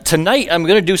tonight I'm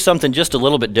going to do something just a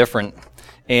little bit different.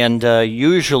 And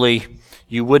usually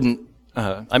you wouldn't,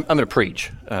 I'm going to preach,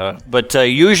 but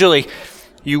usually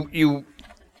you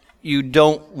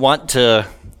don't want to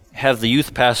have the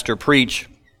youth pastor preach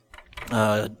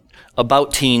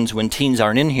about teens when teens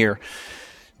aren't in here.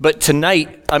 But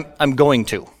tonight I'm going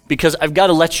to, because I've got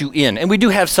to let you in. And we do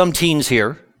have some teens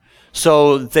here,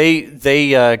 so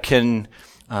they can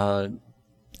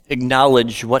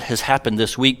acknowledge what has happened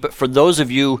this week. But for those of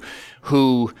you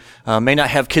who may not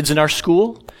have kids in our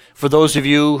school, for those of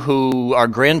you who are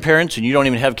grandparents and you don't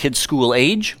even have kids school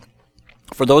age,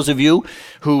 for those of you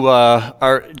who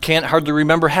can't hardly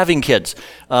remember having kids,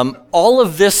 all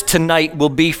of this tonight will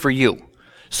be for you.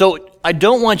 So I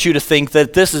don't want you to think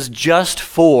that this is just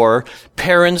for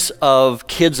parents of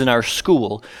kids in our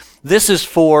school. This is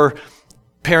for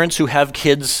parents who have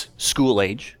kids school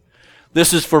age.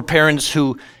 This is for parents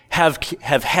who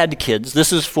have had kids.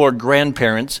 This is for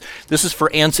grandparents. This is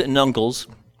for aunts and uncles.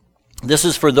 This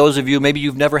is for those of you, maybe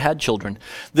you've never had children.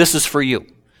 This is for you.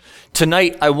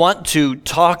 Tonight, I want to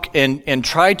talk and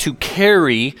try to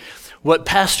carry what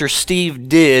Pastor Steve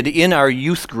did in our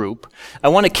youth group. I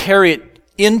want to carry it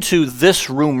into this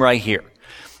room right here,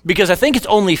 because I think it's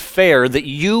only fair that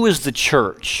you as the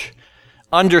church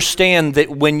understand that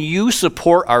when you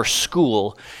support our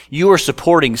school, you are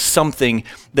supporting something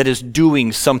that is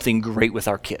doing something great with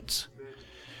our kids.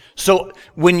 So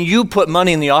when you put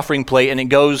money in the offering plate and it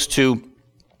goes to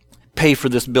pay for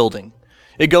this building,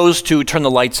 it goes to turn the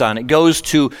lights on, it goes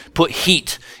to put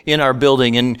heat in our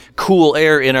building and cool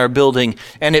air in our building,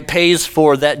 and it pays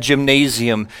for that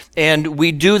gymnasium, and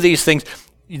we do these things,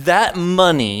 that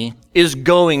money is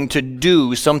going to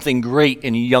do something great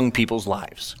in young people's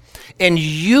lives. And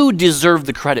you deserve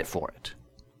the credit for it.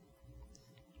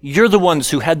 You're the ones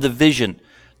who had the vision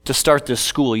to start this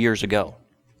school years ago.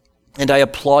 And I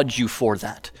applaud you for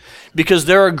that, because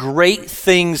there are great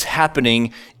things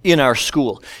happening in our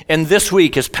school. And this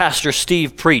week, as Pastor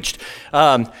Steve preached,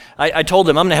 I told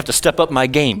him I'm going to have to step up my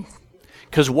game,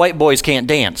 because white boys can't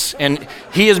dance. And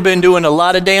he has been doing a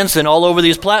lot of dancing all over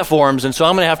these platforms, and so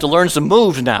I'm going to have to learn some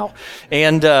moves now.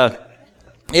 And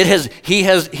he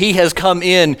has come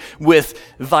in with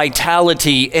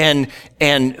vitality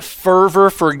and fervor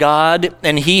for God,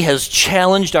 and he has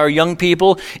challenged our young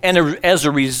people. And as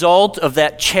a result of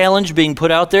that challenge being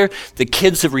put out there, the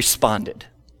kids have responded.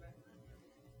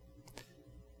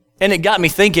 And it got me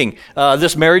thinking,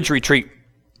 this marriage retreat,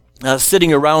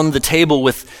 sitting around the table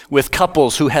with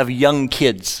couples who have young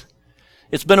kids.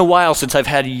 It's been a while since I've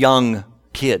had young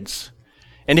kids.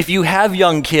 And if you have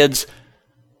young kids,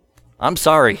 I'm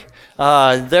sorry.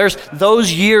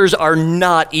 Those years are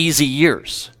not easy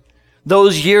years.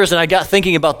 Those years, and I got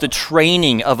thinking about the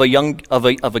training of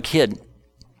a kid.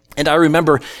 And I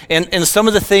remember, and some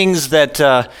of the things that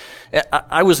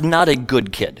I was not a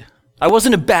good kid. I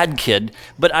wasn't a bad kid,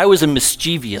 but I was a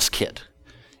mischievous kid.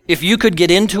 If you could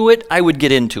get into it, I would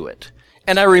get into it.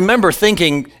 And I remember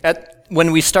thinking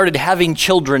when we started having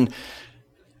children,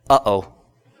 uh-oh.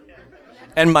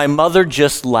 And my mother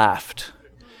just laughed.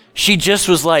 She just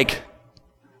was like,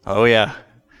 oh yeah,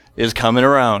 it's coming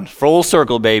around. Full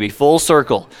circle, baby, full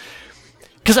circle.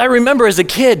 Because I remember as a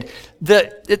kid,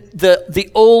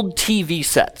 the old TV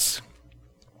sets.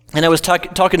 And I was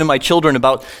talking to my children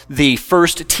about the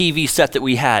first TV set that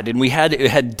we had, and it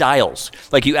had dials.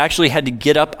 Like you actually had to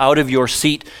get up out of your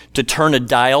seat to turn a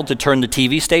dial to turn the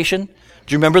TV station.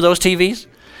 Do you remember those TVs?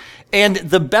 And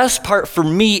the best part for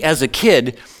me as a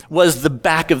kid was the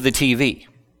back of the TV.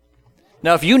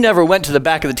 Now, if you never went to the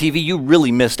back of the TV, you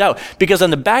really missed out. Because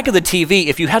on the back of the TV,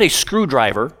 if you had a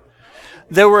screwdriver,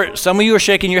 some of you are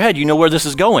shaking your head, you know where this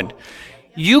is going.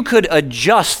 You could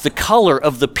adjust the color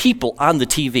of the people on the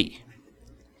TV.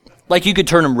 Like you could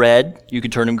turn them red, you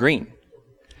could turn them green.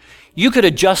 You could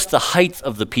adjust the height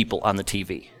of the people on the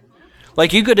TV.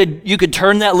 Like you could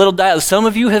turn that little dial. Some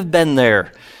of you have been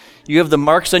there. You have the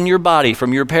marks on your body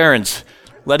from your parents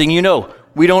letting you know,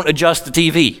 we don't adjust the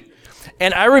TV.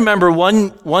 And I remember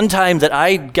one time that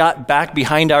I got back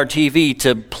behind our TV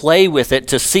to play with it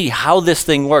to see how this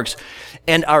thing works.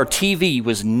 And our TV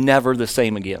was never the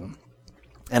same again.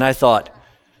 And I thought,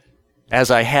 as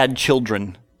I had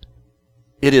children,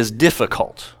 it is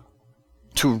difficult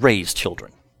to raise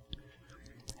children.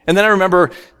 And then I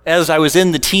remember as I was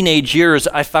in the teenage years,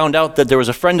 I found out that there was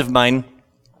a friend of mine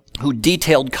who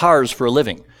detailed cars for a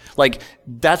living. Like,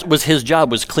 that was his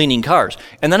job, was cleaning cars.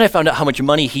 And then I found out how much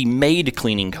money he made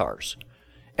cleaning cars.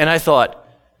 And I thought,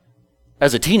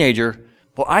 as a teenager,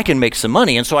 well, I can make some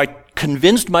money. And so I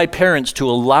convinced my parents to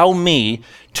allow me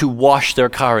to wash their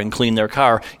car and clean their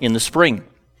car in the spring.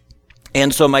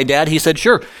 And so my dad, he said,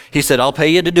 sure. He said, I'll pay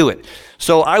you to do it.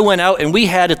 So I went out, and we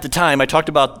had at the time, I talked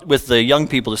about with the young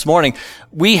people this morning,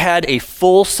 we had a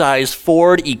full-size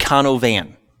Ford Econo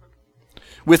van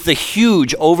with the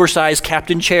huge oversized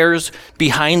captain chairs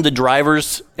behind the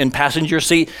driver's and passenger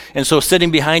seat. And so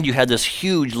sitting behind, you had this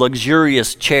huge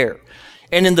luxurious chair.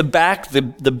 And in the back, the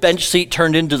bench seat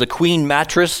turned into the queen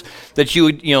mattress that you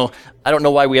would, I don't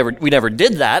know why we never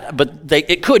did that, but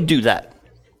it could do that.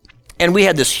 And we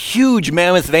had this huge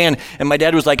mammoth van, and my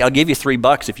dad was like, I'll give you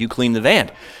 $3 if you clean the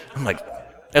van. I'm like,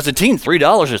 as a teen,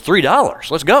 $3 is $3.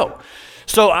 Let's go.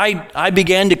 So I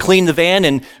began to clean the van,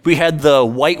 and we had the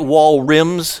white wall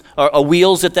rims,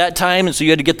 wheels at that time, and so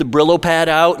you had to get the Brillo pad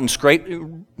out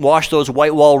and wash those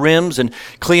white wall rims and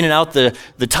cleaning out the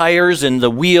tires and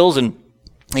the wheels and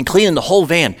cleaning the whole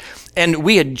van. And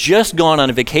we had just gone on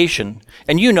a vacation,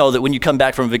 and you know that when you come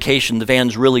back from vacation, the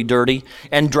van's really dirty,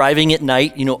 and driving at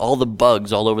night, all the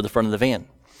bugs all over the front of the van.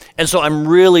 And so I'm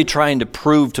really trying to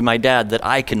prove to my dad that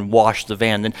I can wash the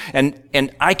van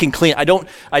and I can clean.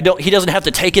 He doesn't have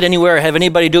to take it anywhere or have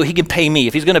anybody do it. He can pay me.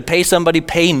 If he's going to pay somebody,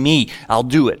 pay me. I'll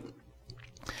do it.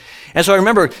 And so I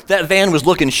remember that van was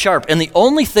looking sharp, and the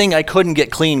only thing I couldn't get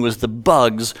clean was the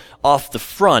bugs off the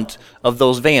front of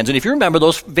those vans. And if you remember,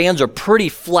 those vans are pretty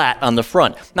flat on the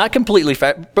front. Not completely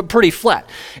flat, but pretty flat.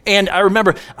 And I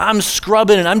remember I'm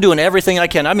scrubbing and I'm doing everything I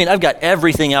can. I mean, I've got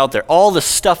everything out there. All the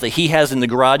stuff that he has in the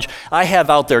garage, I have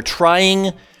out there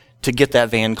trying to get that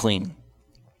van clean.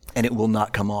 And it will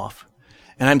not come off.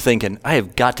 And I'm thinking, I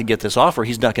have got to get this off or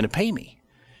he's not going to pay me.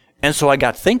 And so I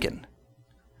got thinking,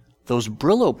 those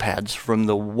Brillo pads from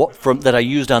that I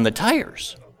used on the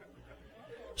tires.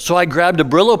 So I grabbed a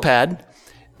Brillo pad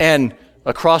and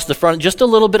across the front just a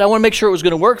little bit. I want to make sure it was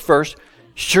going to work first.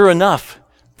 Sure enough,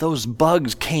 those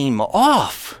bugs came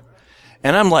off.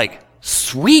 And I'm like,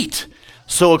 sweet.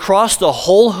 So across the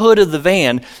whole hood of the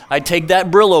van, I take that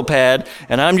Brillo pad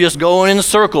and I'm just going in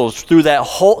circles through that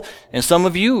whole, and some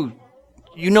of you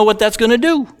know what that's going to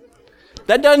do.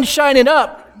 That doesn't shine it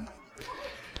up.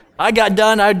 I got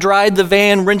done, I dried the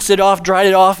van, rinsed it off, dried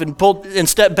it off, and pulled and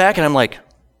stepped back, and I'm like,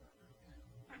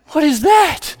 what is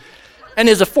that? And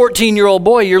as a 14-year-old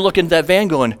boy, you're looking at that van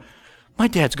going, my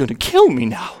dad's going to kill me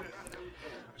now.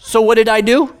 So what did I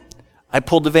do? I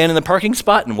pulled the van in the parking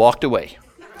spot and walked away,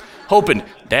 hoping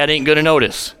Dad ain't going to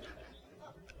notice.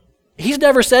 He's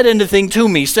never said anything to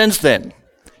me since then.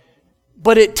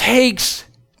 But it takes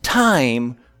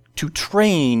time to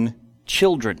train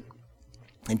children.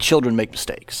 And children make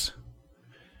mistakes.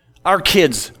 Our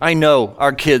kids, I know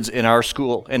our kids in our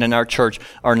school and in our church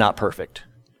are not perfect.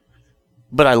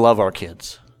 But I love our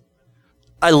kids.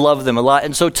 I love them a lot.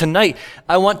 And so tonight,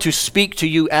 I want to speak to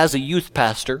you as a youth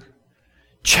pastor,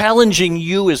 challenging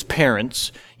you as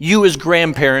parents, you as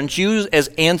grandparents, you as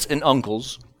aunts and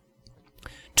uncles,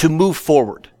 to move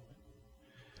forward.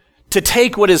 To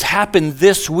take what has happened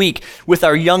this week with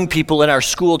our young people in our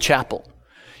school chapel,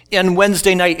 on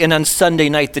Wednesday night and on Sunday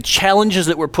night, the challenges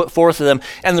that were put forth to them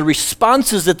and the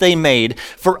responses that they made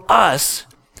for us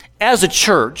as a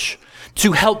church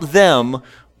to help them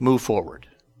move forward.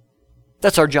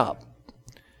 That's our job.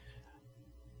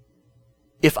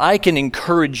 If I can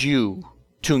encourage you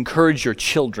to encourage your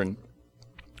children,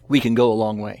 we can go a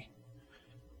long way.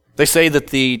 They say that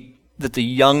the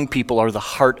young people are the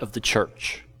heart of the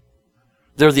church.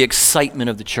 They're the excitement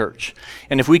of the church.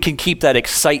 And if we can keep that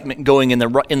excitement going in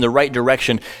the right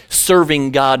direction,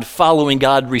 serving God, following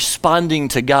God, responding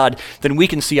to God, then we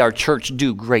can see our church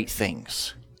do great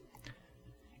things.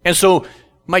 And so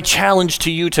my challenge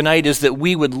to you tonight is that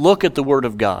we would look at the Word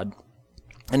of God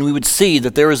and we would see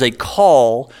that there is a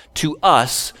call to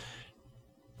us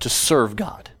to serve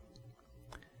God.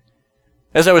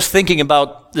 As I was thinking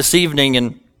about this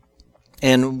evening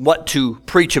and what to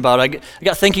preach about, I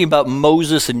got thinking about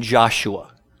Moses and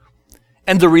Joshua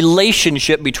and the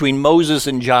relationship between Moses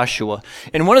and Joshua.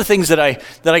 And one of the things that I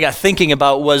got thinking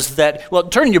about was that, well,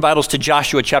 turn in your Bibles to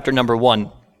Joshua chapter number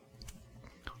 1.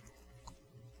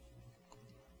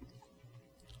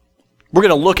 We're going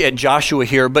to look at Joshua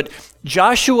here, but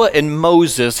Joshua and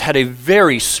Moses had a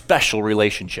very special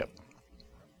relationship.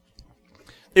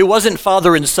 It wasn't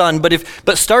father and son,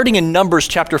 but starting in Numbers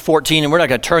chapter 14, and we're not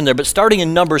going to turn there, but starting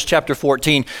in Numbers chapter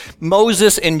 14,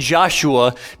 Moses and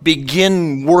Joshua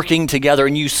begin working together,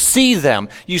 and you see them.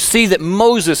 You see that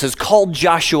Moses has called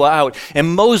Joshua out,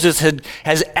 and Moses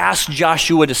has asked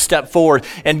Joshua to step forward,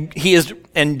 and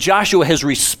Joshua has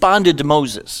responded to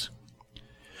Moses.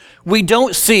 We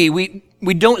don't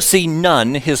see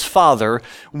Nun, his father,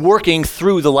 working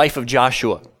through the life of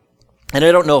Joshua. And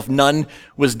I don't know if Nun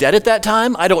was dead at that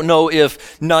time. I don't know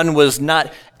if Nun was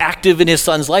not active in his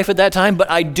son's life at that time, but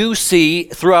I do see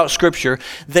throughout Scripture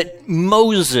that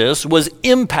Moses was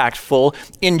impactful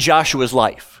in Joshua's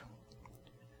life.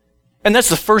 And that's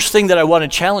the first thing that I want to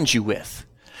challenge you with.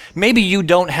 Maybe you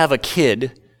don't have a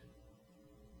kid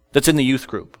that's in the youth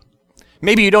group.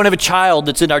 Maybe you don't have a child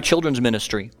that's in our children's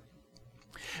ministry.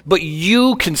 But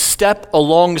you can step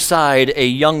alongside a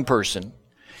young person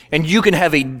and you can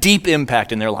have a deep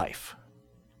impact in their life.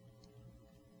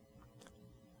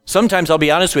 Sometimes, I'll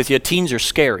be honest with you, teens are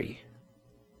scary.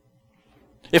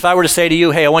 If I were to say to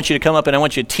you, hey, I want you to come up and I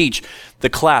want you to teach the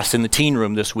class in the teen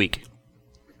room this week,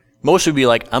 most would be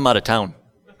like, I'm out of town.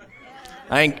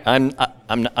 I'm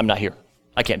not here.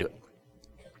 I can't do it.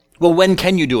 Well, when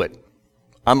can you do it?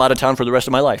 I'm out of town for the rest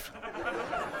of my life.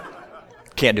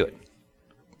 Can't do it.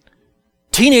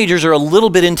 Teenagers are a little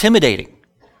bit intimidating.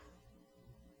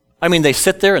 I mean, they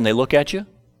sit there and they look at you,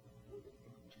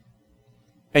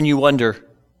 and you wonder,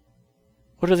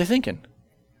 what are they thinking?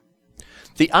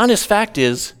 The honest fact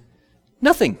is,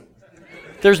 nothing.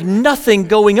 There's nothing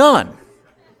going on.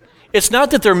 It's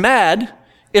not that they're mad,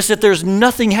 it's that there's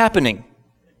nothing happening.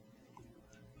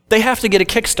 They have to get a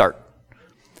kickstart.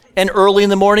 And early in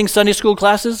the morning Sunday school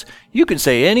classes, you can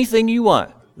say anything you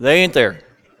want. They ain't there.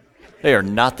 They are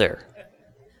not there.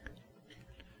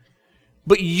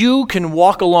 But you can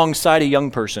walk alongside a young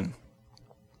person,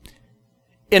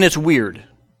 and it's weird.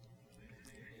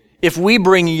 If we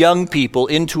bring young people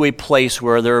into a place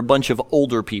where there are a bunch of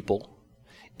older people,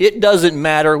 it doesn't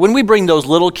matter. When we bring those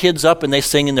little kids up and they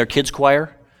sing in their kids'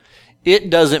 choir, it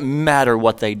doesn't matter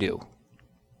what they do.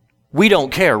 We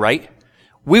don't care, right?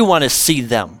 We want to see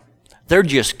them. They're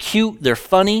just cute, they're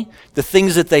funny, the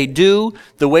things that they do,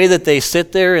 the way that they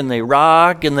sit there and they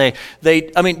rock and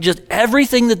just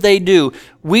everything that they do,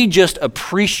 we just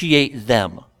appreciate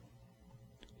them.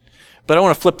 But I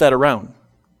want to flip that around.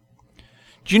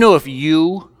 Do you know if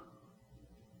you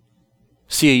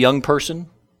see a young person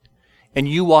and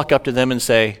you walk up to them and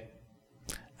say,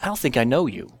 I don't think I know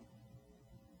you,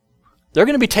 they're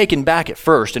going to be taken back at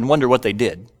first and wonder what they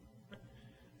did.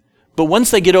 But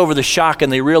once they get over the shock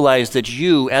and they realize that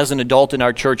you, as an adult in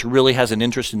our church, really has an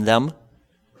interest in them,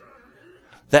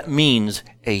 that means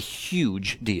a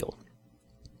huge deal.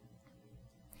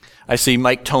 I see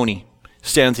Mike Toney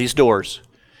stand at these doors,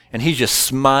 and he's just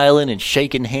smiling and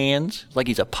shaking hands like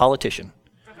he's a politician.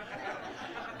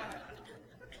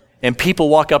 And people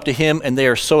walk up to him, and they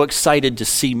are so excited to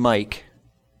see Mike.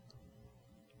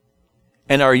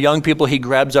 And our young people, he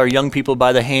grabs our young people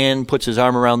by the hand, puts his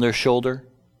arm around their shoulder.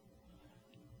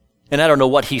 And I don't know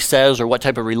what he says or what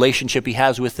type of relationship he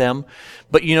has with them.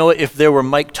 But you know what? If there were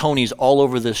Mike Toneys all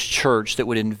over this church that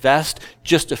would invest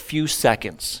just a few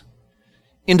seconds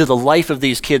into the life of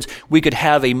these kids, we could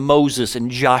have a Moses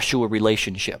and Joshua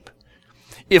relationship.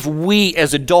 If we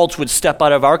as adults would step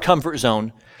out of our comfort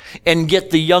zone and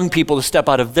get the young people to step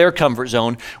out of their comfort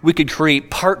zone, we could create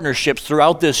partnerships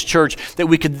throughout this church that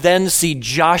we could then see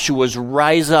Joshua's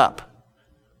rise up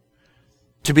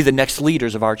to be the next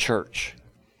leaders of our church.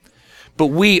 But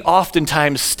we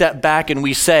oftentimes step back and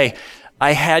we say,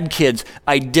 I had kids,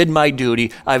 I did my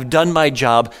duty, I've done my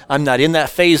job, I'm not in that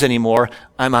phase anymore,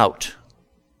 I'm out.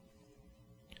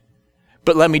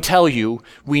 But let me tell you,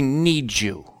 we need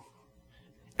you.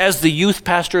 As the youth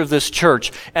pastor of this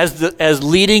church, as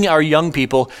leading our young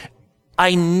people,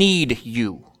 I need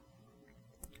you.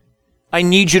 I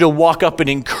need you to walk up and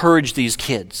encourage these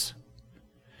kids.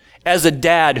 As a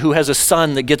dad who has a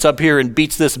son that gets up here and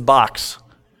beats this box,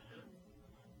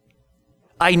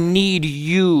 I need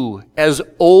you as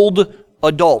old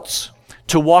adults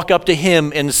to walk up to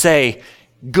him and say,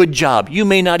 good job. You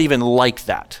may not even like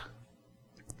that.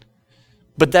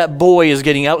 But that boy is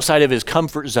getting outside of his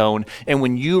comfort zone, and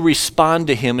when you respond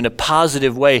to him in a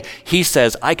positive way, he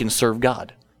says, I can serve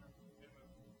God.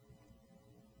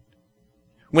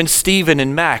 When Stephen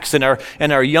and Max and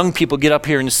our young people get up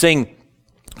here and sing,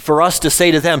 for us to say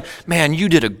to them, man, you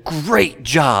did a great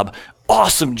job,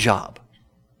 awesome job.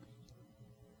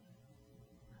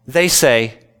 They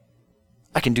say,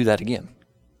 I can do that again.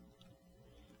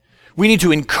 We need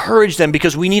to encourage them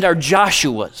because we need our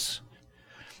Joshuas.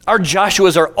 Our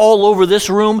Joshuas are all over this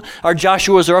room. Our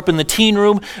Joshuas are up in the teen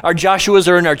room. Our Joshuas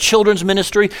are in our children's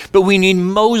ministry. But we need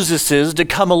Moseses to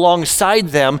come alongside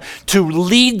them to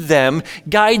lead them,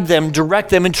 guide them, direct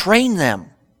them, and train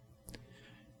them.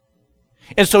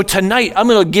 And so tonight, I'm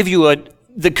going to give you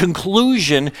the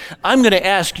conclusion. I'm going to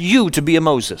ask you to be a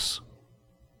Moses.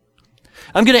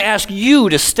 I'm going to ask you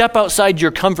to step outside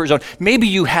your comfort zone. Maybe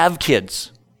you have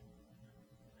kids.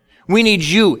 We need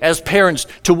you as parents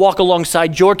to walk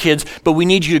alongside your kids, but we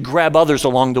need you to grab others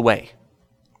along the way.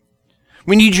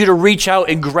 We need you to reach out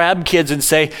and grab kids and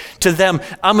say to them,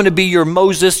 I'm going to be your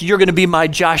Moses, you're going to be my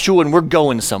Joshua, and we're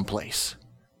going someplace.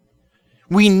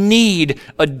 We need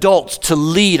adults to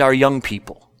lead our young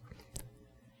people.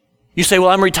 You say, well,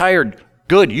 I'm retired.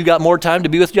 Good, you got more time to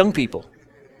be with young people.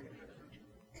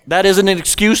 That isn't an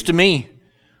excuse to me.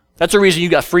 That's a reason you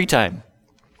got free time.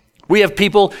 We have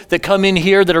people that come in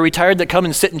here that are retired that come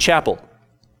and sit in chapel.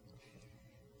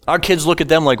 Our kids look at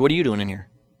them like, what are you doing in here?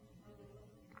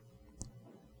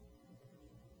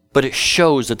 But it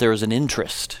shows that there is an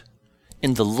interest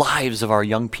in the lives of our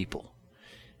young people.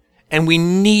 And we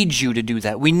need you to do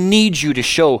that. We need you to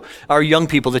show our young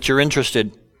people that you're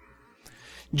interested.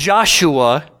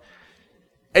 Joshua,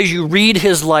 as you read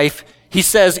his life, he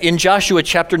says in Joshua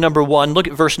chapter number 1, look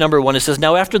at verse number 1, it says,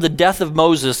 Now after the death of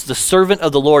Moses, the servant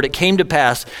of the Lord, it came to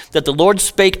pass that the Lord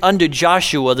spake unto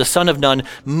Joshua, the son of Nun,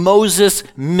 Moses'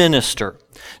 minister.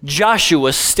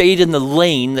 Joshua stayed in the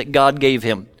lane that God gave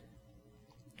him.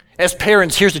 As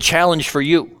parents, here's a challenge for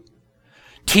you.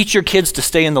 Teach your kids to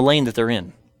stay in the lane that they're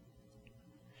in.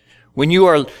 When you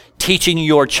are teaching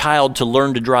your child to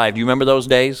learn to drive, you remember those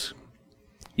days?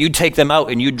 You'd take them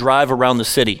out and you'd drive around the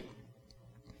city.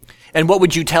 And what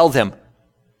would you tell them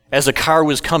as a car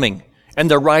was coming and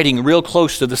they're riding real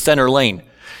close to the center lane?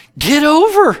 Get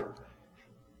over.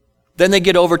 Then they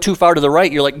get over too far to the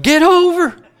right. You're like, get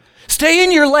over. Stay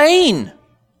in your lane.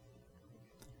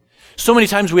 So many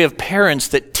times we have parents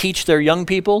that teach their young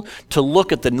people to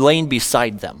look at the lane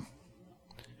beside them.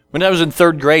 When I was in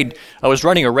 3rd grade, I was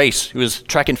running a race. It was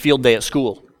track and field day at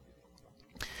school.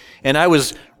 And I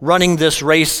was running this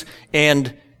race,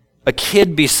 and a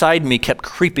kid beside me kept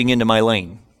creeping into my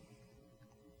lane.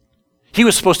 He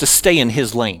was supposed to stay in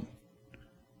his lane,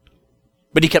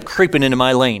 but he kept creeping into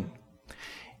my lane.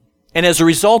 And as a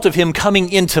result of him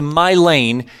coming into my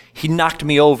lane, he knocked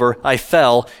me over, I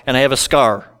fell, and I have a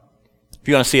scar. If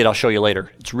you want to see it, I'll show you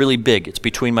later. It's really big. It's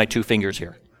between my 2 fingers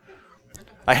here.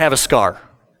 I have a scar.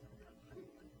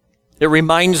 It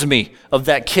reminds me of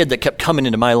that kid that kept coming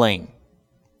into my lane.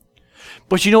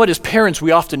 But you know what? As parents, we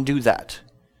often do that.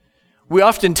 We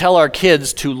often tell our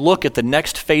kids to look at the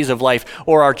next phase of life,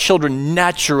 or our children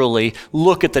naturally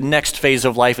look at the next phase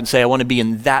of life and say, I want to be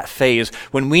in that phase,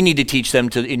 when we need to teach them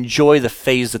to enjoy the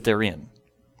phase that they're in.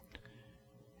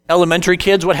 Elementary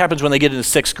kids, what happens when they get into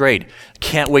 6th grade?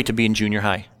 Can't wait to be in junior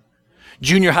high.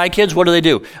 Junior high kids, what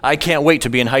do? I can't wait to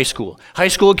be in high school. High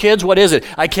school kids, what is it?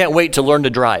 I can't wait to learn to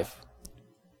drive.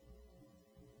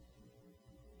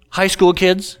 High school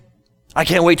kids, I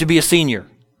can't wait to be a senior.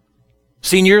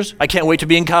 Seniors, I can't wait to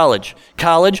be in college.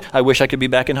 College, I wish I could be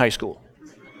back in high school.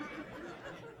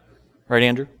 Right,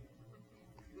 Andrew?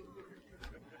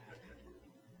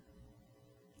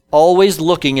 Always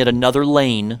looking at another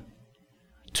lane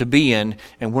to be in,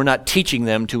 and we're not teaching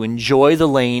them to enjoy the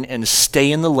lane and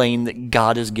stay in the lane that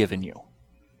God has given you.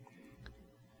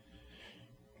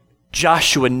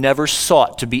 Joshua never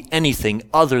sought to be anything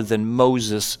other than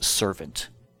Moses' servant,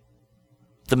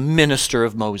 the minister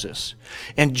of Moses.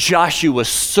 And Joshua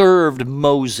served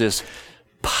Moses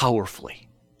powerfully.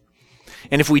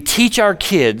 And if we teach our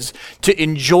kids to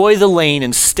enjoy the lane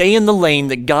and stay in the lane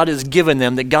that God has given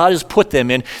them, that God has put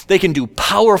them in, they can do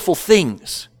powerful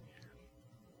things.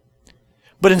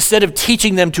 But instead of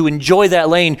teaching them to enjoy that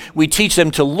lane, we teach them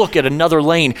to look at another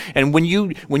lane. And when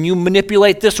you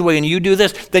manipulate this way and you do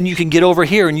this, then you can get over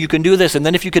here and you can do this. And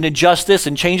then if you can adjust this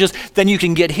and change this, then you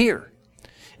can get here.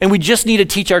 And we just need to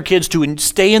teach our kids to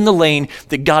stay in the lane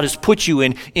that God has put you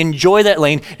in, enjoy that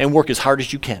lane, and work as hard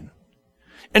as you can.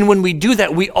 And when we do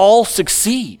that, we all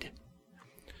succeed.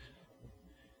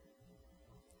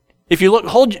 If you look,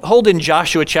 hold in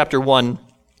Joshua chapter 1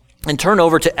 and turn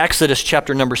over to Exodus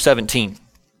chapter number 17.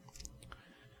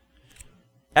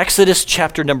 Exodus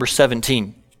chapter number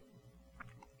 17.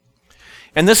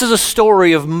 And this is a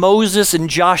story of Moses and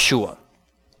Joshua.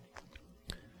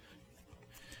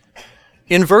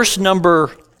 In verse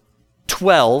number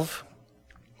 12,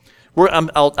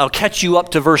 I'll catch you up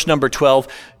to verse number 12.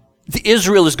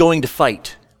 Israel is going to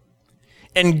fight.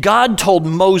 And God told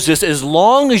Moses, as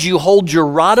long as you hold your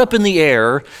rod up in the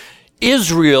air,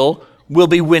 Israel will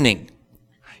be winning.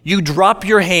 You drop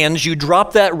your hands, you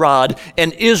drop that rod,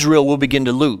 and Israel will begin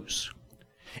to lose.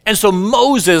 And so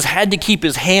Moses had to keep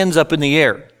his hands up in the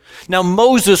air. Now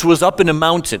Moses was up in a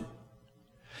mountain.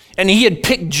 And he had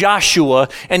picked Joshua,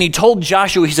 and he told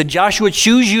Joshua, he said, Joshua,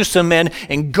 choose you some men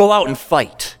and go out and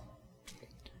fight.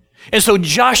 And so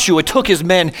Joshua took his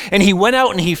men, and he went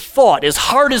out and he fought as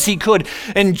hard as he could.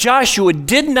 And Joshua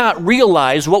did not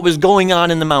realize what was going on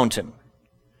in the mountain.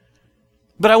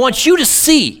 But I want you to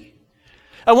see.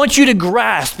 I want you to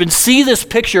grasp and see this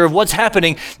picture of what's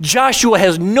happening. Joshua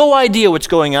has no idea what's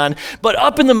going on, but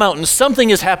up in the mountains, something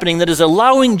is happening that is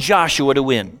allowing Joshua to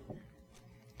win.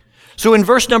 So in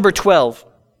verse number 12,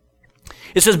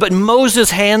 it says, "But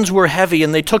Moses' hands were heavy,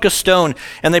 and they took a stone,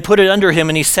 and they put it under him,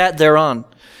 and he sat thereon.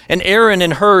 And Aaron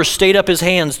and Hur stayed up his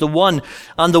hands, the one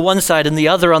on the one side and the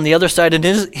other on the other side, and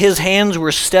his hands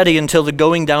were steady until the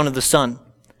going down of the sun.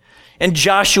 And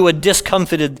Joshua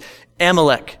discomfited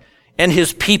Amalek and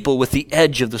his people with the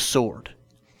edge of the sword."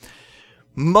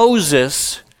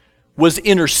 Moses was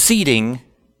interceding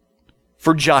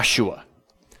for Joshua.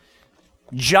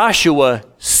 Joshua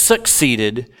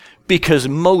succeeded because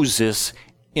Moses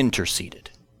interceded.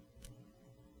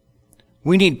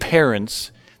 We need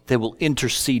parents that will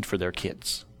intercede for their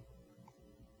kids.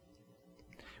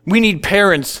 We need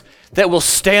parents that will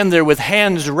stand there with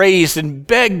hands raised and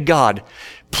beg God,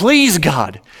 "Please,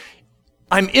 God,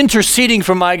 I'm interceding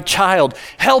for my child.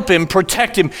 Help him,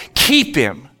 protect him, keep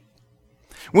him."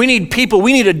 We need people,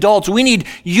 we need adults, we need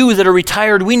you that are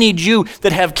retired, we need you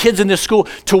that have kids in this school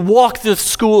to walk this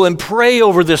school and pray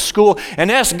over this school and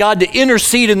ask God to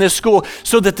intercede in this school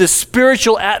so that the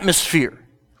spiritual atmosphere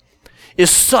is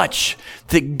such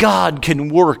that God can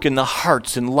work in the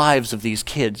hearts and lives of these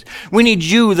kids. We need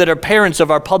you that are parents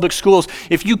of our public schools,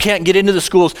 if you can't get into the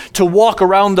schools, to walk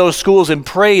around those schools and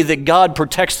pray that God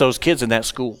protects those kids in that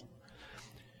school.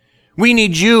 We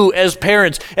need you as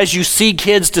parents, as you see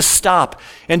kids, to stop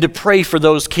and to pray for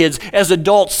those kids. As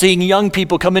adults seeing young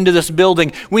people come into this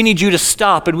building, we need you to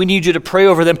stop and we need you to pray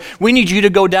over them. We need you to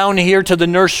go down here to the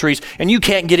nurseries, and you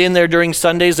can't get in there during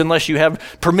Sundays unless you have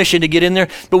permission to get in there,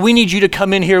 but we need you to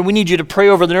come in here. We need you to pray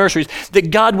over the nurseries,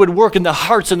 that God would work in the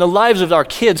hearts and the lives of our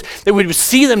kids, that we would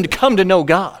see them to come to know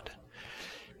God.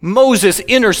 Moses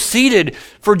interceded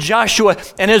for Joshua,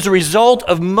 and as a result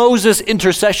of Moses'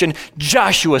 intercession,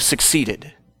 Joshua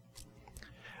succeeded.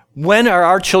 When are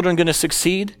our children going to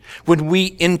succeed? When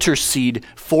we intercede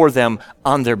for them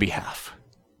on their behalf.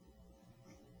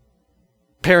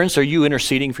 Parents, are you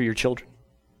interceding for your children?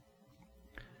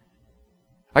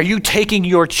 Are you taking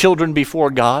your children before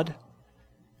God?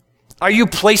 Are you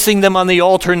placing them on the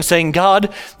altar and saying,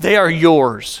 "God, they are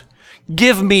yours.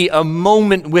 Give me a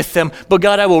moment with them, but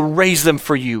God, I will raise them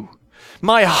for you.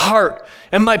 My heart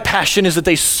and my passion is that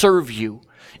they serve you."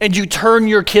 And you turn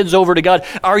your kids over to God.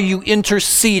 Are you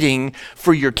interceding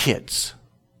for your kids?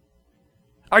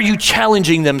 Are you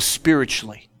challenging them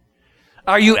spiritually?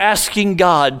 Are you asking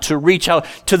God to reach out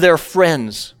to their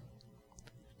friends,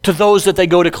 to those that they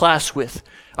go to class with?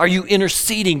 Are you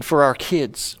interceding for our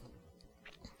kids?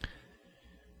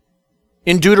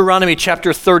 In Deuteronomy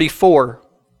chapter 34,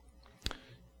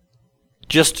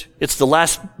 it's the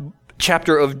last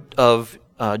chapter of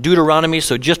Deuteronomy,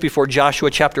 so just before Joshua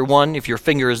chapter 1. If your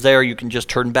finger is there, you can just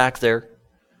turn back there.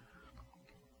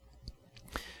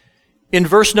 In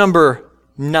verse number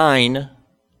 9,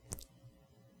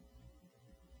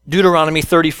 Deuteronomy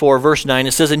 34, verse 9,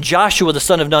 it says, "And Joshua the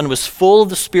son of Nun was full of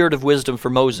the spirit of wisdom, for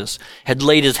Moses had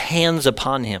laid his hands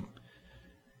upon him.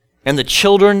 And the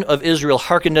children of Israel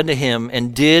hearkened unto him,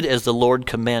 and did as the Lord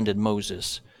commanded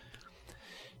Moses."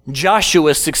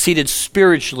 Joshua succeeded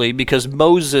spiritually because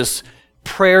Moses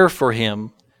prayed for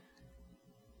him,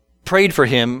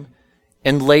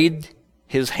 and laid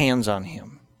his hands on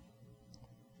him.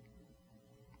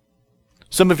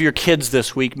 Some of your kids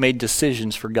this week made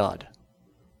decisions for God.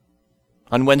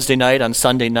 On Wednesday night, on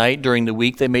Sunday night, during the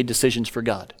week, they made decisions for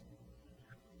God.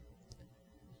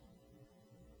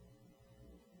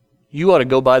 You ought to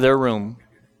go by their room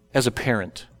as a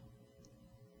parent.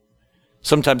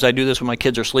 Sometimes I do this when my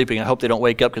kids are sleeping. I hope they don't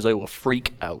wake up because they will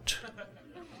freak out.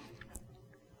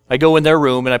 I go in their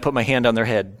room and I put my hand on their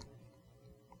head.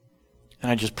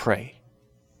 And I just pray.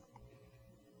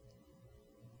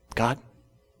 God,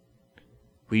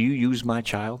 will you use my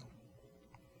child?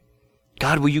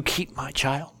 God, will you keep my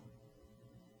child?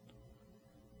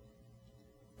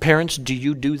 Parents, do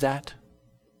you do that?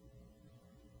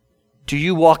 Do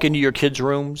you walk into your kids'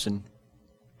 rooms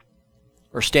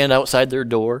or stand outside their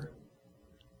door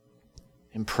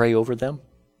and pray over them?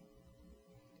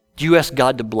 Do you ask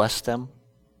God to bless them?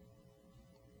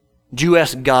 Do you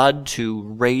ask God to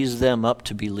raise them up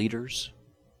to be leaders?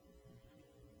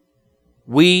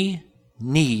 We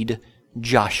need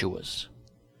Joshuas.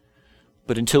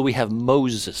 But until we have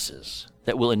Moseses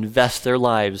that will invest their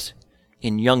lives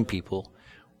in young people,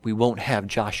 we won't have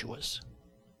Joshuas.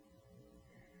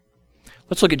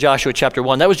 Let's look at Joshua chapter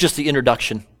 1. That was just the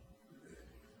introduction.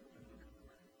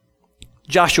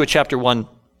 Joshua chapter 1,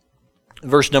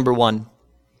 verse number 1.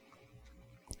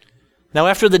 Now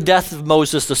after the death of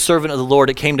Moses, the servant of the Lord,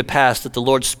 it came to pass that the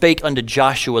Lord spake unto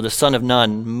Joshua, the son of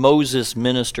Nun, Moses'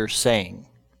 minister, saying,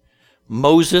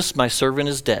 Moses, my servant,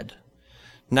 is dead.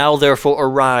 Now therefore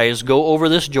arise, go over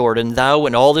this Jordan, thou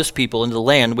and all this people, into the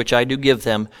land which I do give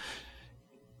them,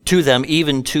 to them,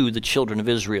 even to the children of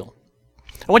Israel.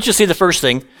 I want you to see the first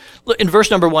thing. Look, in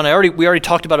verse number 1, we already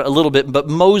talked about it a little bit, but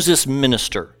Moses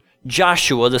minister.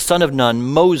 Joshua, the son of Nun,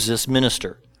 Moses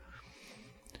minister.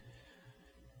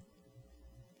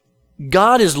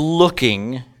 God is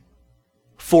looking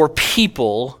for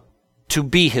people to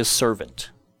be his servant.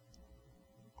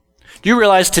 Do you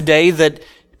realize today that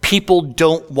people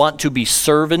don't want to be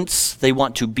servants, they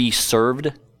want to be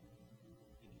served?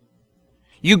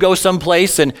 You go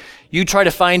someplace and you try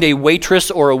to find a waitress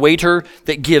or a waiter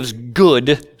that gives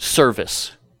good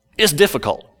service. It's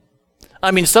difficult.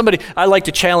 I mean, I like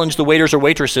to challenge the waiters or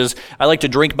waitresses. I like to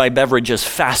drink my beverage as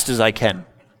fast as I can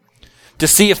to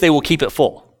see if they will keep it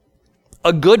full.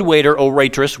 A good waiter or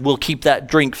waitress will keep that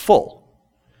drink full.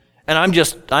 And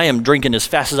I am drinking as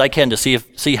fast as I can to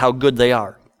see how good they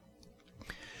are.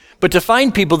 But to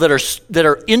find people that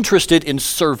are interested in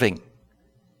serving.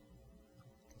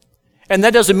 And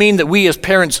that doesn't mean that we as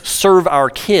parents serve our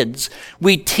kids.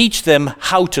 We teach them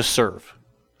how to serve.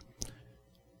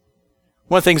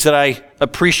 One of the things that I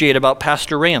appreciate about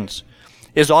Pastor Rands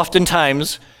is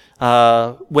oftentimes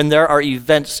when there are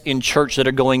events in church that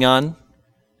are going on,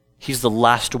 he's the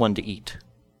last one to eat.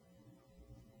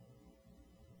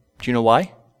 Do you know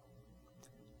why?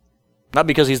 Not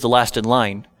because he's the last in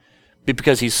line, but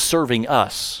because he's serving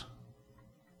us.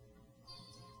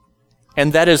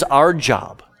 And that is our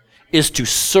job, is to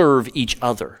serve each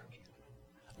other.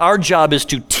 Our job is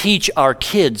to teach our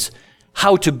kids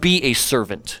how to be a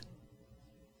servant.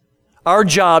 Our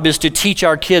job is to teach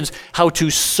our kids how to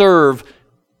serve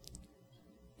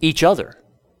each other.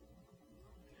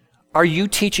 Are you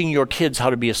teaching your kids how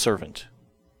to be a servant?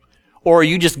 Or are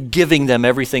you just giving them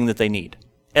everything that they need,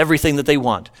 everything that they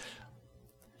want?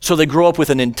 So they grow up with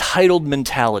an entitled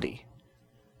mentality.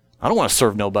 I don't want to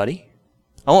serve nobody.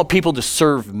 I want people to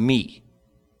serve me.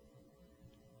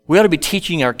 We ought to be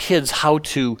teaching our kids how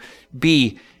to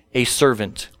be a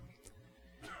servant.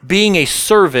 Being a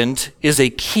servant is a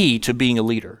key to being a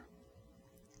leader.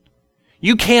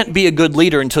 You can't be a good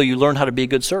leader until you learn how to be a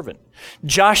good servant.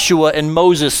 Joshua and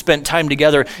Moses spent time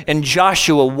together, and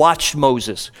Joshua watched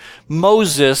Moses.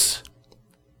 Moses,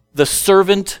 the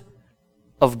servant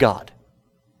of God.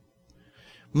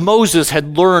 Moses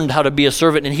had learned how to be a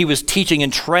servant, and he was teaching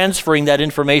and transferring that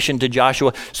information to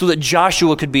Joshua so that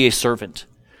Joshua could be a servant.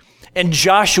 And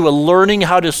Joshua, learning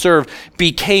how to serve,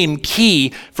 became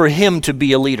key for him to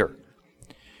be a leader.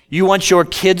 You want your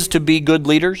kids to be good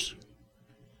leaders?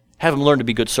 Have them learn to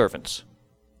be good servants.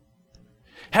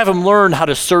 Have them learn how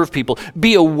to serve people.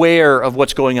 Be aware of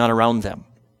what's going on around them.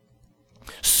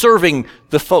 Serving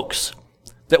the folks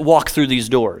that walk through these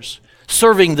doors.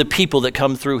 Serving the people that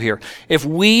come through here. If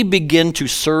we begin to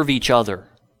serve each other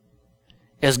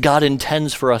as God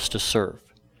intends for us to serve,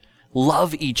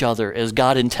 love each other as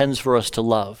God intends for us to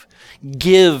love,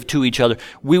 give to each other,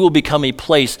 we will become a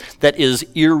place that is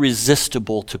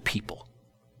irresistible to people.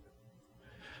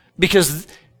 Because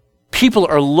people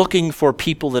are looking for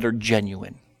people that are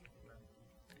genuine.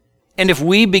 And if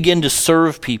we begin to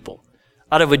serve people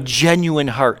out of a genuine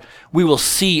heart, we will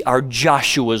see our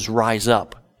Joshuas rise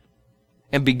up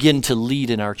and begin to lead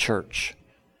in our church.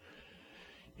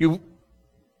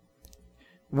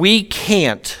 We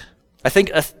can't. I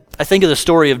think of the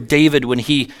story of David when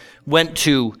he went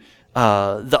to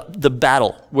the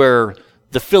battle where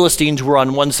the Philistines were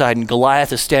on one side and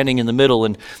Goliath is standing in the middle,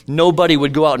 and nobody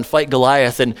would go out and fight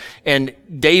Goliath. And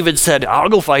David said, I'll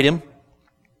go fight him.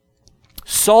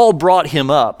 Saul brought him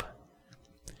up,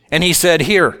 and he said,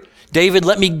 here, David,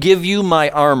 let me give you my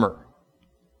armor.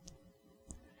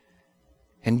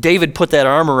 And David put that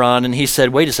armor on, and he said,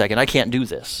 wait a second, I can't do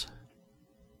this.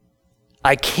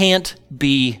 I can't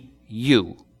be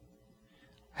you.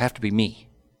 I have to be me.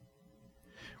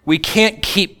 We can't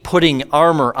keep putting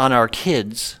armor on our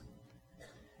kids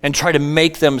and try to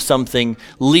make them something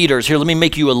leaders. Here, let me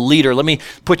make you a leader. Let me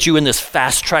put you in this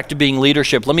fast track to being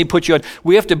leadership. Let me put you on.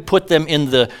 We have to put them in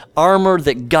the armor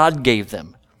that God gave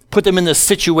them. Put them in the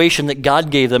situation that God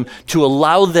gave them to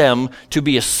allow them to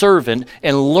be a servant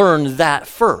and learn that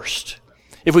first.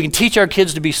 If we can teach our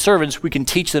kids to be servants, we can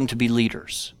teach them to be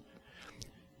leaders.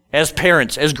 As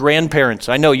parents, as grandparents,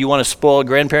 I know you want to spoil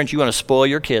grandparents, you want to spoil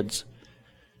your kids.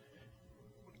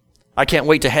 I can't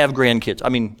wait to have grandkids. I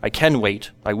mean, I can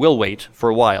wait. I will wait for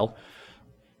a while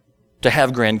to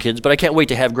have grandkids, but I can't wait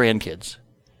to have grandkids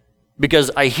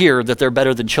because I hear that they're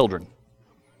better than children.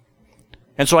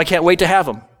 And so I can't wait to have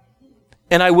them.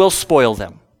 And I will spoil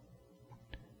them.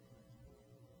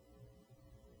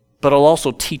 But I'll also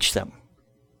teach them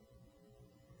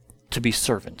to be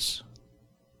servants.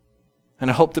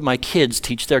 And I hope that my kids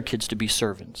teach their kids to be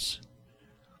servants.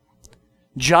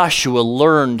 Joshua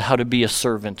learned how to be a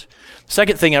servant.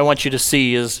 Second thing I want you to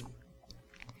see is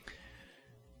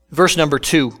verse number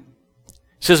 2. It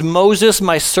says, Moses,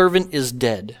 my servant, is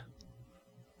dead.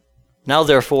 Now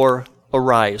therefore,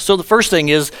 arise. So the first thing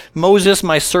is, Moses,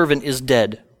 my servant, is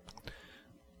dead.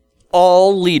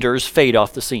 All leaders fade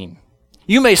off the scene.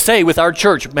 You may say with our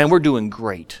church, man, we're doing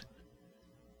great.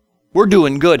 We're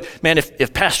doing good. Man,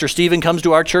 if Pastor Stephen comes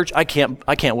to our church, I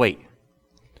can't wait.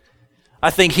 I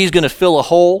think he's going to fill a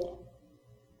hole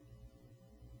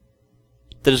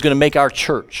that is going to make our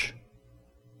church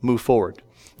move forward.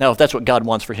 Now, if that's what God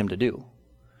wants for him to do.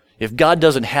 If God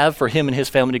doesn't have for him and his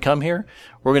family to come here,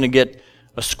 we're going to get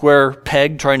a square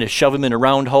peg trying to shove him in a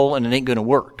round hole, and it ain't going to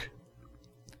work.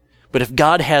 But if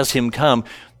God has him come,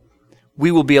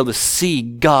 we will be able to see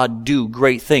God do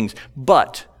great things.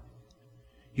 But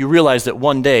you realize that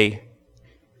one day,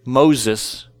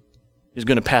 Moses is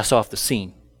going to pass off the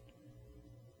scene.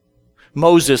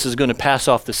 Moses is going to pass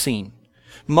off the scene.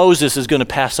 Moses is going to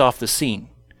pass off the scene.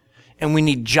 And we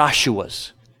need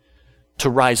Joshua's to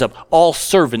rise up. All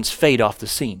servants fade off the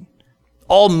scene.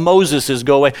 All Moseses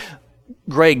go away.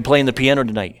 Greg playing the piano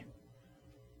tonight.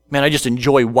 Man, I just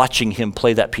enjoy watching him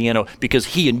play that piano because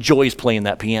he enjoys playing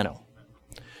that piano.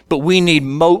 But we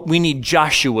need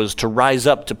Joshua's to rise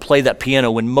up to play that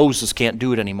piano when Moses can't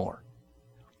do it anymore.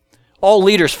 All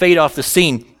leaders fade off the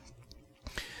scene.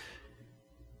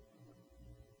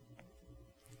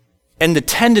 And the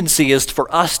tendency is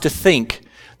for us to think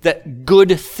that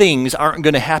good things aren't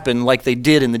going to happen like they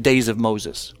did in the days of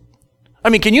Moses. I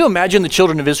mean, can you imagine the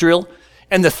children of Israel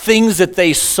and the things that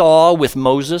they saw with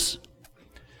Moses?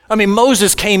 I mean,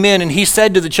 Moses came in and he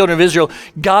said to the children of Israel,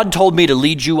 God told me to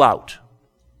lead you out.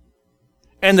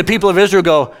 And the people of Israel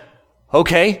go,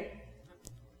 okay,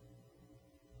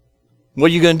 what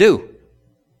are you going to do?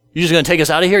 You just going to take us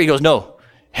out of here? He goes, no,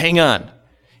 hang on.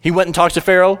 He went and talks to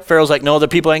Pharaoh. Pharaoh's like, no, the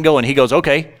people ain't going. He goes,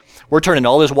 okay, we're turning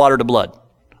all this water to blood.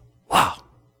 Wow,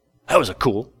 that was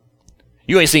cool.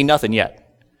 You ain't seen nothing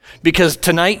yet. Because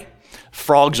tonight,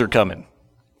 frogs are coming,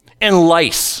 and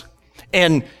lice,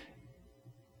 and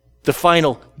the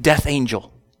final death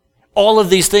angel. All of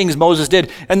these things Moses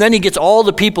did, and then he gets all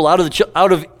the people out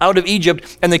of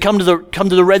Egypt, and they come to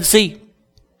the Red Sea.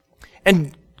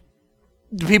 And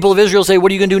the people of Israel say,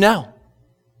 what are you going to do now?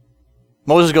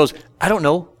 Moses goes, I don't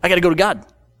know. I got to go to God.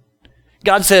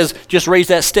 God says, just raise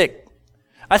that stick.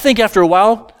 I think after a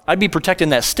while, I'd be protecting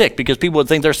that stick because people would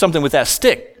think there's something with that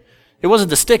stick. It wasn't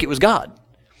the stick, it was God.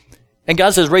 And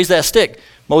God says, raise that stick.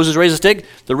 Moses raised the stick,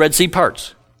 the Red Sea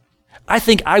parts. I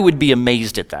think I would be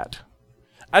amazed at that.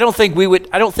 I don't think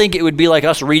it would be like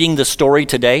us reading the story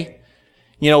today.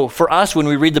 You know, for us, when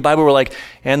we read the Bible, we're like,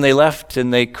 and they left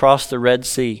and they crossed the Red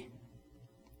Sea.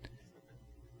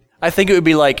 I think it would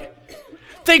be like,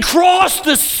 they crossed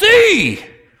the sea!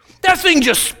 That thing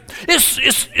just is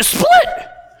split!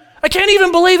 I can't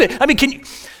even believe it. I mean,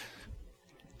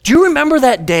 do you remember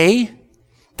that day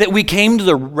that we came to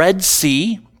the Red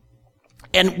Sea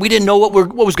and we didn't know what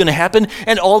was going to happen,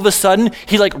 and all of a sudden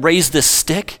he like raised this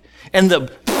stick and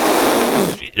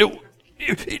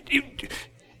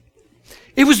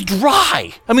it was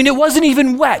dry. I mean, it wasn't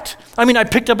even wet. I mean, I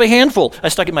picked up a handful. I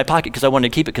stuck it in my pocket because I wanted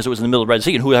to keep it because it was in the middle of the Red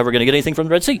Sea, and who ever going to get anything from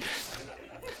the Red Sea?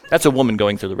 That's a woman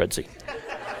going through the Red Sea.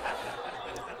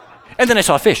 And then I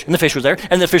saw a fish, and the fish was there,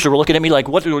 and the fish were looking at me like,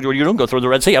 what, you don't go through the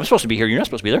Red Sea. I'm supposed to be here. You're not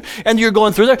supposed to be there. And you're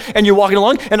going through there, and you're walking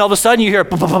along, and all of a sudden you hear,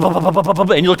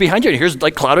 and you look behind you, and here's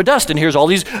like cloud of dust, and here's all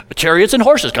these chariots and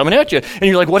horses coming at you. And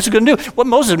you're like, what's it going to do? What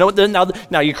Moses, no,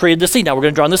 now you created the sea. Now we're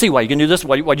going to drown the sea. Why are you going to do this?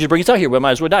 Why did you bring us out here? We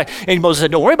might as well die. And Moses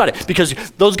said, don't worry about it, because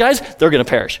those guys, they're going to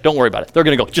perish. Don't worry about it. They're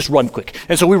going to go. Just run quick.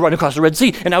 And so we run across the Red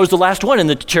Sea, and I was the last one, and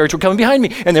the chariots were coming behind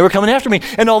me, and they were coming after me.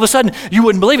 And all of a sudden, you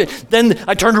wouldn't believe it. Then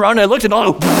I turned around, and I looked, and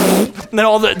and then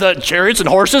all the chariots and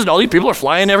horses and all these people are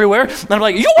flying everywhere. And I'm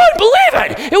like, you wouldn't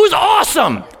believe it. It was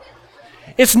awesome.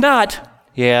 It's not.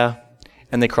 Yeah.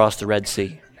 And they crossed the Red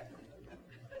Sea.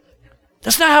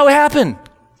 That's not how it happened.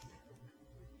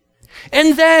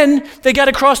 And then they got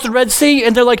across the Red Sea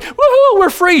and they're like, woohoo, we're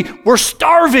free. We're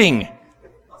starving.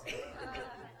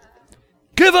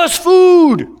 Give us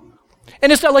food.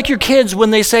 And it's not like your kids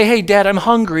when they say, hey, Dad, I'm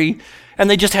hungry, and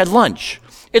they just had lunch.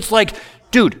 It's like,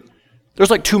 dude, there's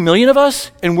like 2 million of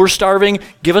us, and we're starving.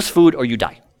 Give us food or you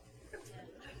die.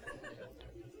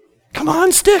 Come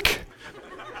on, stick.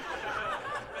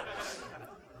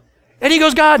 And he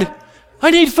goes, God,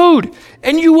 I need food.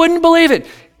 And you wouldn't believe it.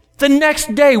 The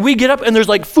next day we get up and there's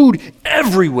like food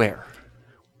everywhere.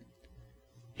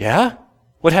 Yeah?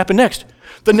 What happened next?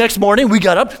 The next morning we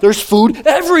got up, there's food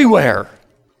everywhere.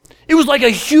 It was like a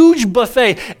huge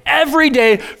buffet every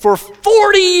day for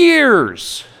 40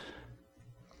 years.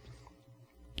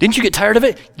 Didn't you get tired of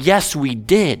it? Yes, we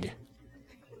did.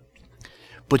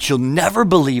 But you'll never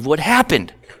believe what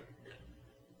happened.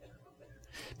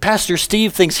 Pastor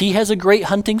Steve thinks he has a great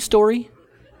hunting story.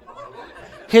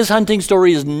 His hunting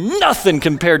story is nothing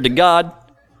compared to God.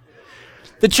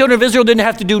 The children of Israel didn't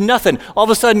have to do nothing. All of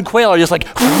a sudden, quail are just like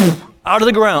out of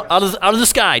the ground, out of the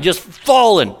sky, just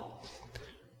falling.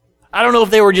 I don't know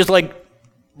if they were just like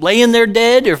laying there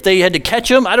dead or if they had to catch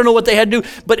them. I don't know what they had to do.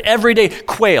 But every day,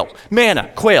 quail,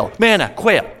 manna, quail, manna,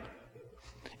 quail.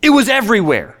 It was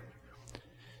everywhere.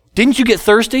 Didn't you get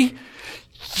thirsty?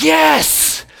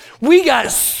 Yes! We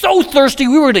got so thirsty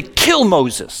we were going to kill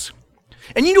Moses.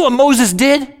 And you know what Moses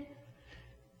did?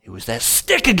 It was that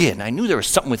stick again. I knew there was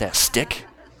something with that stick.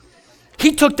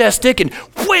 He took that stick and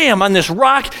wham on this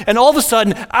rock, and all of a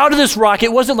sudden, out of this rock,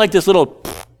 it wasn't like this little,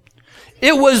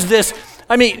 it was this,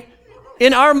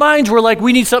 in our minds, we're like,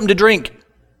 we need something to drink.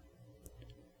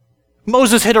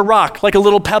 Moses hit a rock, like a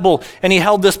little pebble, and he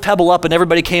held this pebble up, and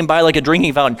everybody came by like a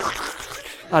drinking fountain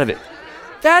out of it.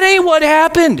 That ain't what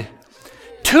happened.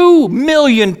 2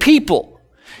 million people,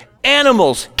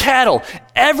 animals, cattle,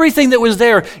 everything that was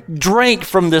there drank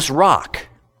from this rock.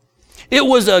 It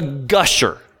was a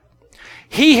gusher.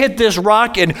 He hit this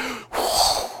rock and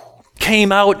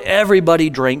came out, everybody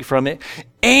drank from it.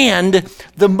 And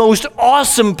the most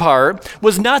awesome part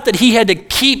was not that he had to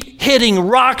keep hitting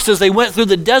rocks as they went through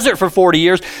the desert for 40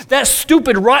 years. That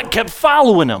stupid rock kept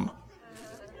following him.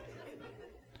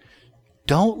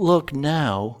 Don't look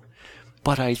now,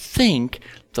 but I think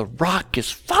the rock is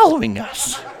following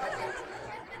us.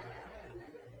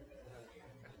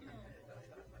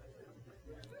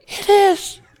 It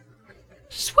is.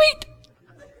 Sweet.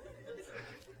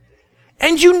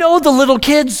 And you know the little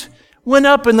kids went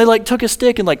up and they like took a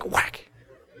stick and like whack.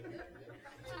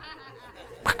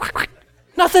 Whack, whack, whack.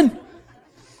 Nothing.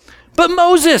 But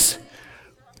Moses,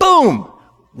 boom,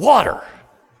 water.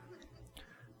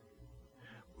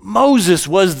 Moses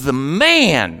was the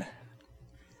man.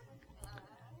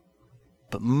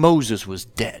 But Moses was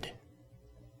dead.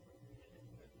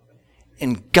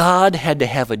 And God had to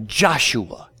have a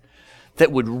Joshua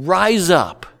that would rise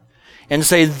up and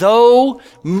say, though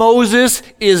Moses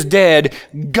is dead,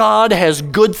 God has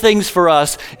good things for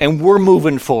us and we're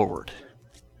moving forward.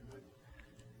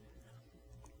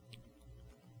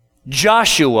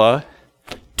 Joshua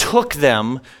took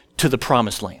them to the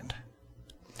promised land.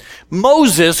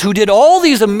 Moses, who did all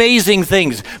these amazing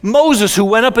things, Moses, who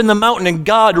went up in the mountain and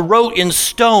God wrote in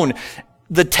stone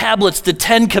the tablets, the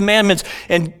 10 commandments,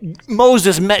 and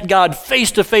Moses met God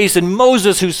face to face, and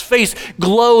Moses, whose face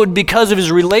glowed because of his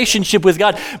relationship with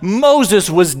God, Moses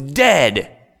was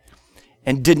dead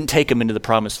and didn't take him into the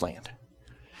promised land.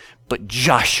 But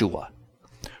Joshua,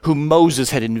 who Moses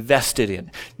had invested in,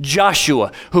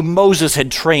 Joshua, who Moses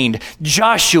had trained,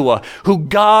 Joshua, who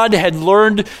God had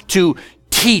learned to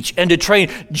teach and to train,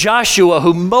 Joshua,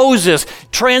 who Moses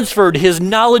transferred his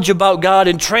knowledge about God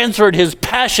and transferred his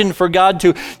passion for God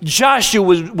to, Joshua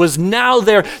was now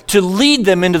there to lead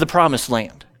them into the promised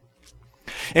land.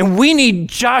 And we need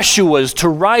Joshuas to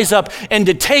rise up and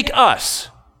to take us,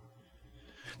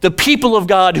 the people of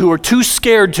God who are too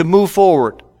scared to move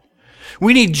forward.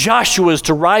 We need Joshuas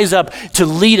to rise up to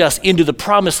lead us into the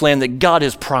promised land that God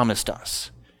has promised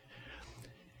us.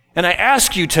 And I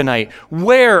ask you tonight,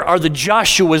 where are the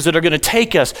Joshuas that are going to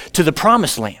take us to the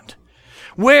promised land?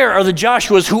 Where are the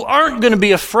Joshuas who aren't going to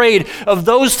be afraid of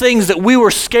those things that we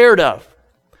were scared of?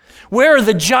 Where are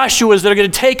the Joshuas that are going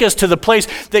to take us to the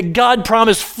place that God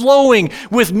promised, flowing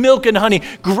with milk and honey,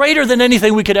 greater than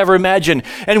anything we could ever imagine?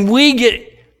 And we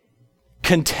get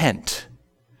content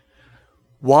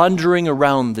wandering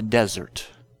around the desert.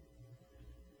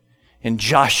 And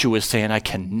Joshua is saying, I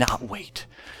cannot wait.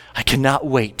 I cannot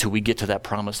wait till we get to that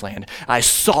promised land. I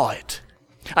saw it.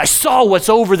 I saw what's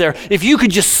over there. If you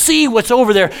could just see what's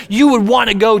over there, you would want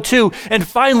to go too. And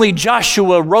finally,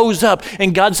 Joshua rose up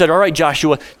and God said, all right,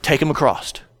 Joshua, take him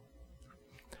across.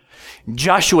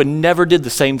 Joshua never did the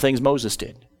same things Moses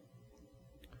did.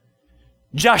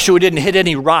 Joshua didn't hit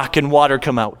any rock and water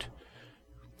come out.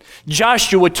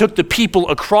 Joshua took the people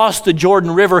across the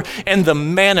Jordan River and the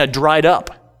manna dried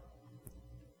up.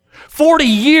 40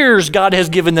 years God has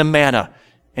given them manna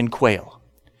and quail.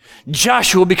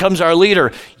 Joshua becomes our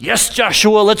leader. Yes,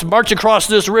 Joshua, let's march across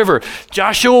this river.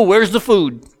 Joshua, where's the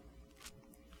food?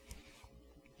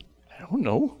 I don't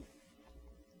know.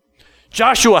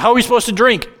 Joshua, how are we supposed to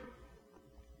drink?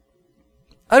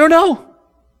 I don't know.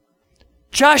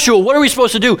 Joshua, what are we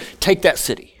supposed to do? Take that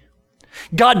city.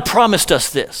 God promised us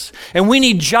this, and we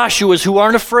need Joshuas who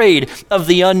aren't afraid of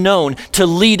the unknown to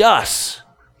lead us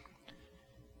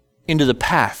into the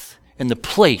path and the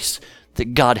place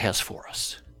that God has for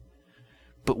us.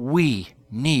 But we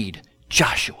need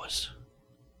Joshuas.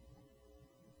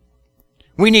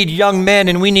 We need young men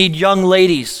and we need young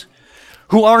ladies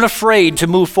who aren't afraid to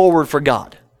move forward for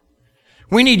God.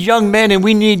 We need young men and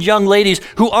we need young ladies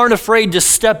who aren't afraid to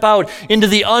step out into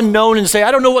the unknown and say,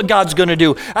 I don't know what God's going to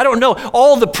do. I don't know.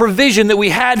 All the provision that we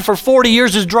had for 40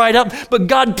 years is dried up, but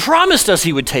God promised us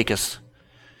he would take us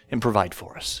and provide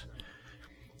for us.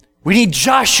 We need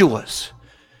Joshuas.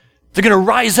 They're going to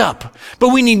rise up, but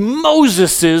we need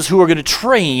Moseses who are going to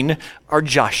train our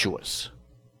Joshuas.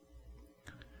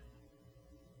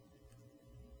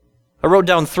 I wrote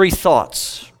down 3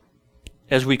 thoughts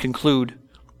as we conclude.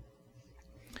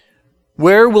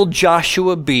 Where will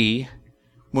Joshua be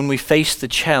when we face the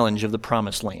challenge of the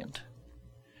promised land?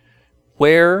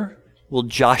 Where will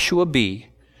Joshua be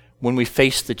when we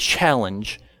face the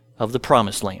challenge of the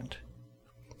promised land?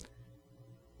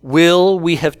 Will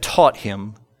we have taught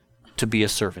him to be a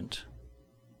servant?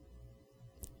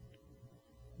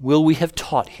 Will we have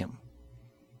taught him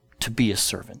to be a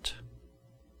servant?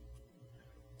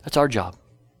 That's our job.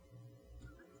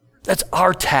 That's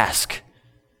our task,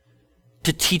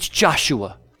 to teach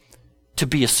Joshua to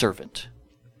be a servant.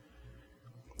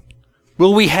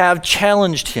 Will we have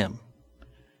challenged him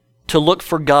to look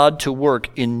for God to work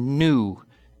in new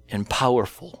and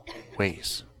powerful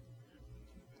ways?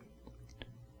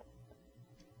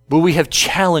 Will we have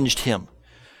challenged him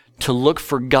to look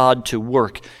for God to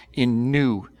work in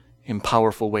new and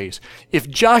powerful ways? If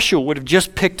Joshua would have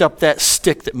just picked up that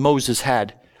stick that Moses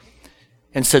had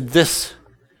and said, this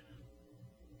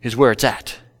is where it's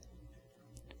at,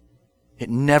 it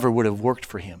never would have worked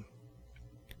for him.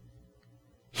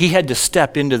 He had to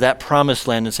step into that promised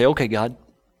land and say, okay, God,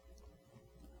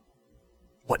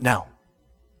 what now?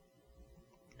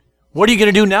 What are you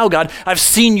going to do now, God? I've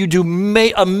seen you do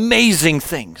amazing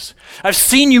things. I've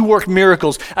seen you work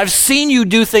miracles. I've seen you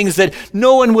do things that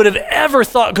no one would have ever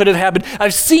thought could have happened.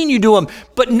 I've seen you do them.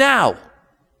 But now,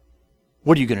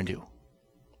 what are you going to do?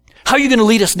 How are you going to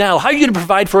lead us now? How are you going to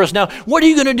provide for us now? What are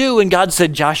you going to do? And God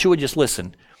said, Joshua, just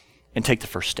listen and take the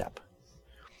first step.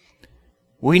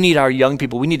 We need our young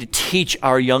people. We need to teach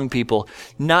our young people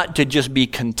not to just be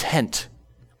content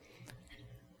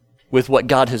with what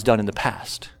God has done in the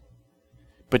past,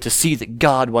 but to see that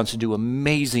God wants to do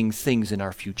amazing things in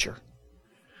our future.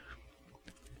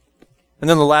 And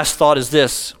then the last thought is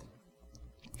this: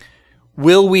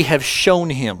 will we have shown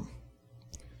him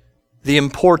the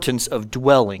importance of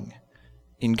dwelling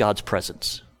in God's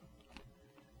presence?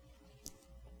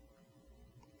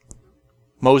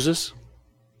 Moses,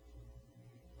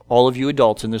 all of you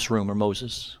adults in this room are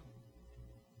Moses.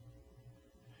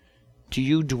 Do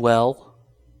you dwell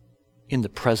in the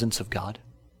presence of God?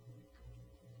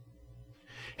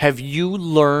 Have you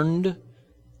learned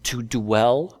to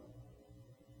dwell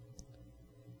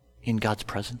in God's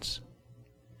presence?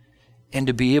 And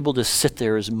to be able to sit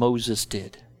there as Moses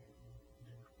did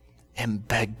and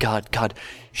beg God, God,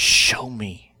 show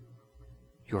me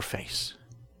your face.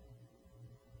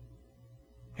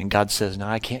 And God says, no,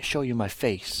 I can't show you my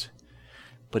face,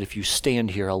 but if you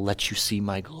stand here, I'll let you see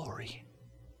my glory.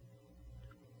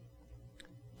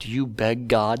 Do you beg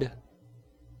God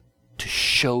to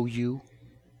show you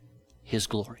his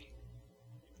glory?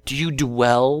 Do you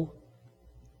dwell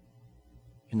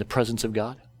in the presence of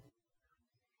God?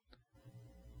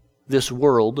 This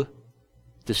world,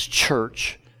 this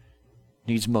church,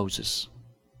 needs Moses.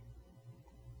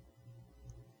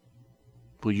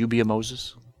 Will you be a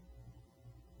Moses?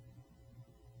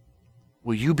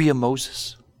 Will you be a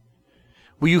Moses?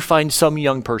 Will you find some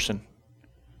young person?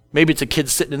 Maybe it's a kid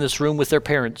sitting in this room with their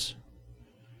parents.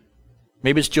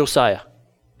 Maybe it's Josiah.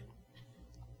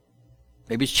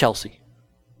 Maybe it's Chelsea.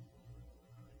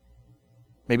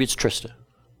 Maybe it's Trista.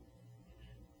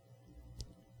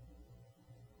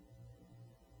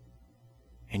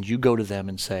 And you go to them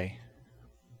and say,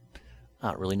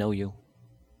 I don't really know you,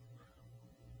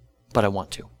 but I want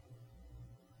to.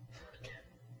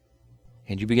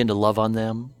 And you begin to love on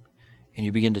them, and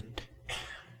you begin to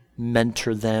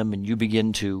mentor them, and you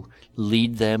begin to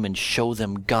lead them and show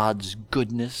them God's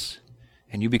goodness,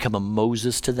 and you become a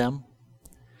Moses to them.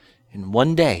 And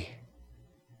one day,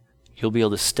 you'll be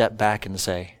able to step back and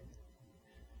say,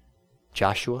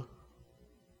 Joshua,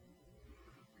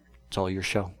 it's all your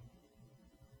show.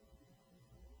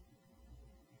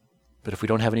 But if we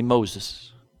don't have any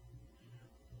Moses,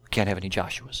 we Can't have any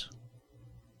Joshuas.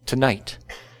 Tonight,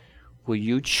 will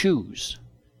you choose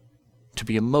to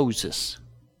be a Moses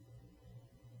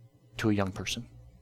to a young person?